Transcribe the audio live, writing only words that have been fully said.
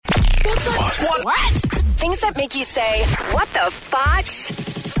What? Things that make you say, what the fotch?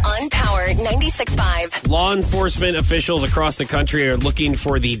 On Power 96.5. Law enforcement officials across the country are looking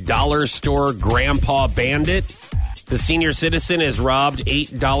for the dollar store Grandpa Bandit. The senior citizen has robbed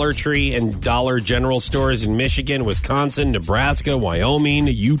 8 Dollar Tree and Dollar General stores in Michigan, Wisconsin, Nebraska, Wyoming,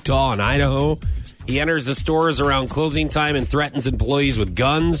 Utah, and Idaho. He enters the stores around closing time and threatens employees with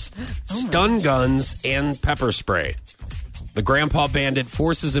guns, stun guns, and pepper spray. The Grandpa Bandit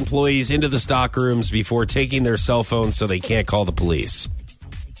forces employees into the stock rooms before taking their cell phones so they can't call the police.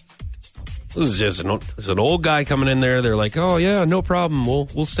 This is just an old guy coming in there. They're like, oh, yeah, no problem.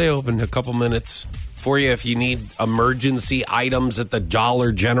 We'll stay open a couple minutes for you if you need emergency items at the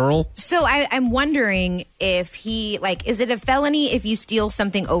Dollar General. So I'm wondering if is it a felony if you steal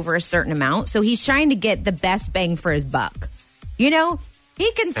something over a certain amount? So he's trying to get the best bang for his buck. You know,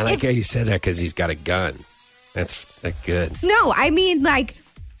 he can. I like how you said that because he's got a gun. That's good. No, I mean,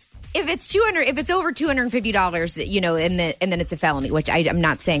 if it's over $250, you know, and then it's a felony, which I'm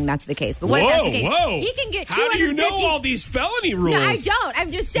not saying that's the case. But what if that's the case? Whoa. He can get 250. How do you know all these felony rules? No, I don't.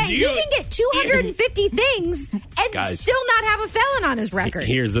 I'm just saying he can get 250 things and still not have a felon on his record.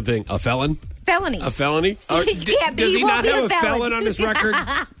 Here's the thing: a felon. Felony. A felony? Does he not have a felon on his record?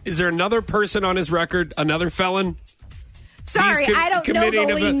 Is there another person on his record? Another felon? Sorry, I don't know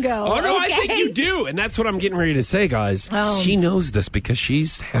the lingo. Oh, no, okay? I think you do. And that's what I'm getting ready to say, guys. She knows this because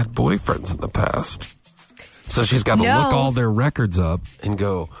she's had boyfriends in the past. So she's got to look all their records up and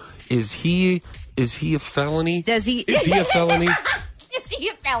go, is he a felony? Is he a felony? Is he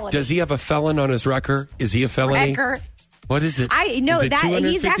a felony? Does he have a felon on his record? Is he a felony? What is it? I know that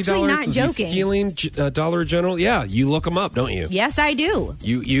he's actually not joking. Stealing Dollar General? Yeah, you look them up, don't you? Yes, I do.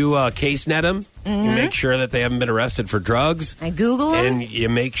 You case net them. Mm-hmm. You make sure that they haven't been arrested for drugs. I Google them. And you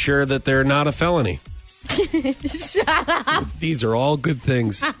make sure that they're not a felony. Shut up. These are all good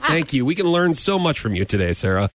things. Thank you. We can learn so much from you today, Sarah.